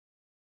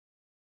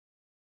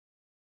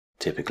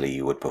Typically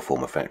you would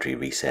perform a factory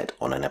reset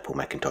on an Apple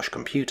Macintosh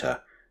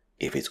computer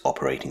if its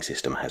operating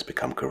system has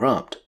become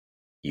corrupt,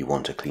 you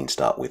want a clean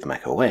start with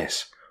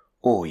macOS,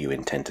 or you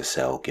intend to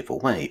sell, give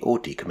away, or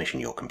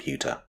decommission your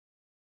computer.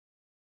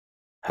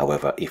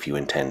 However, if you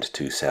intend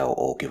to sell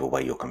or give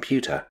away your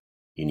computer,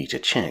 you need to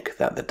check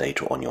that the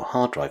data on your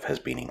hard drive has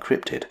been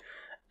encrypted,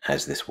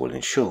 as this will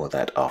ensure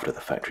that after the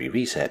factory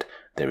reset,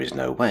 there is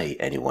no way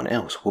anyone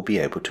else will be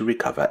able to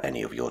recover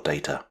any of your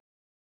data.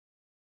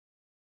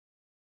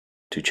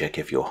 To check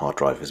if your hard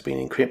drive has been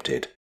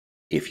encrypted,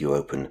 if you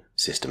open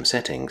System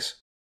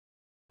Settings,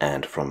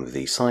 and from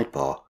the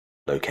sidebar,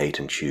 locate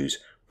and choose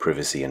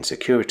Privacy and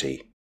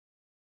Security.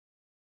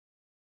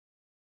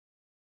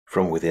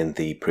 From within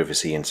the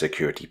Privacy and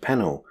Security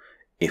panel,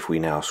 if we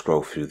now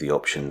scroll through the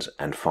options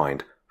and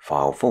find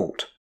File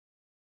Vault,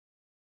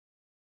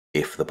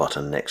 if the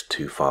button next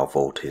to File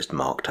Vault is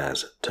marked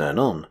as Turn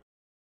On,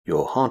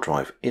 your hard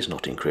drive is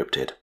not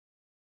encrypted.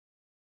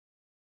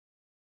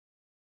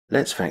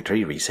 Let's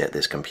factory reset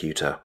this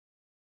computer.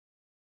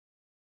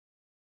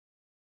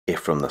 If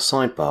from the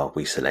sidebar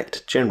we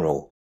select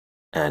General,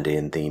 and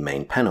in the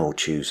main panel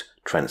choose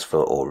Transfer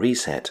or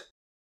Reset,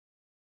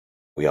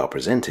 we are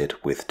presented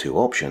with two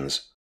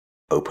options,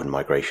 Open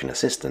Migration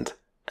Assistant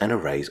and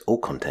Erase All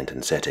Content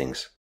and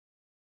Settings.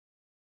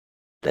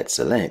 Let's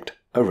select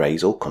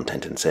Erase All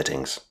Content and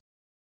Settings.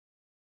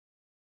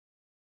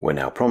 We're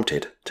now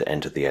prompted to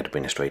enter the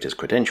administrator's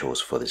credentials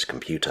for this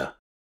computer.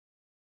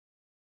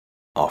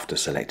 After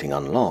selecting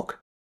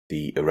Unlock,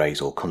 the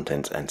Erase All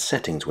Content and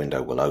Settings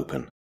window will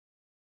open.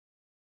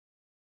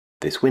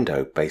 This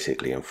window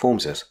basically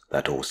informs us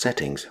that all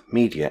settings,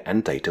 media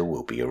and data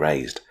will be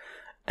erased,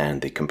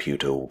 and the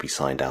computer will be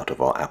signed out of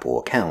our Apple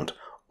account,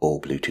 all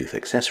Bluetooth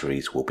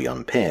accessories will be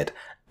unpaired,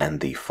 and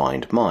the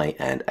Find My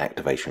and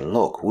Activation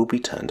Lock will be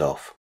turned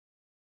off.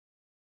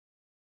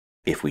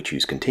 If we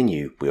choose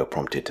Continue, we are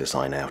prompted to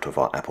sign out of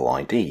our Apple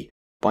ID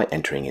by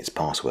entering its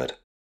password.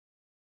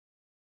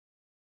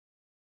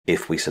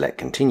 If we select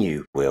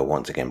Continue, we are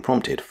once again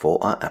prompted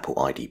for our Apple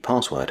ID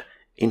password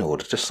in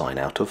order to sign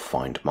out of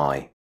Find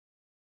My.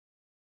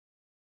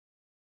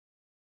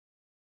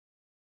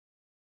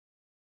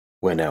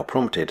 We're now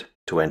prompted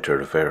to enter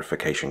a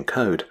verification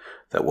code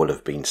that will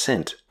have been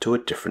sent to a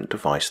different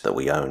device that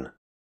we own.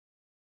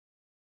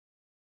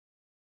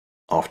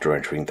 After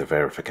entering the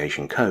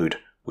verification code,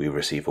 we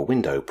receive a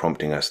window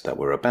prompting us that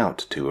we're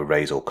about to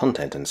erase all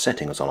content and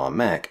settings on our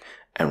Mac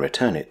and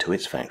return it to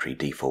its factory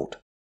default.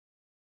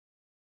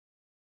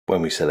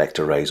 When we select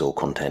Erase All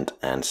Content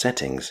and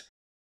Settings,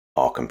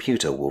 our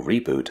computer will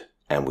reboot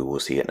and we will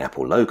see an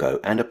Apple logo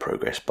and a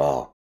progress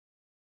bar.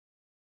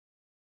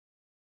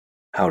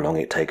 How long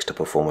it takes to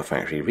perform a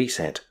factory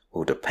reset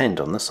will depend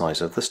on the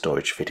size of the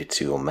storage fitted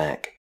to your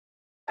Mac.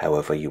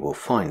 However, you will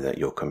find that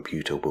your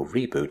computer will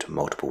reboot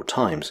multiple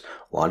times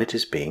while it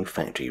is being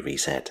factory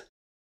reset.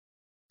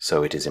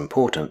 So it is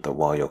important that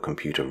while your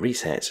computer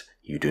resets,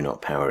 you do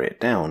not power it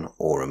down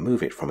or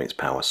remove it from its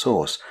power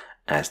source,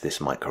 as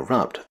this might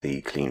corrupt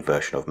the clean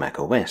version of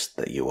macOS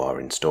that you are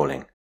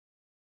installing.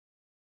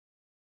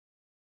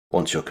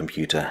 Once your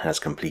computer has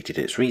completed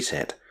its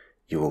reset,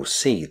 you will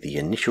see the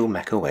initial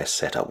macOS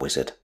setup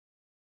wizard.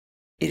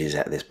 It is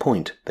at this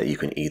point that you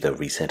can either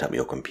reset up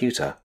your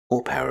computer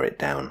or power it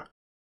down.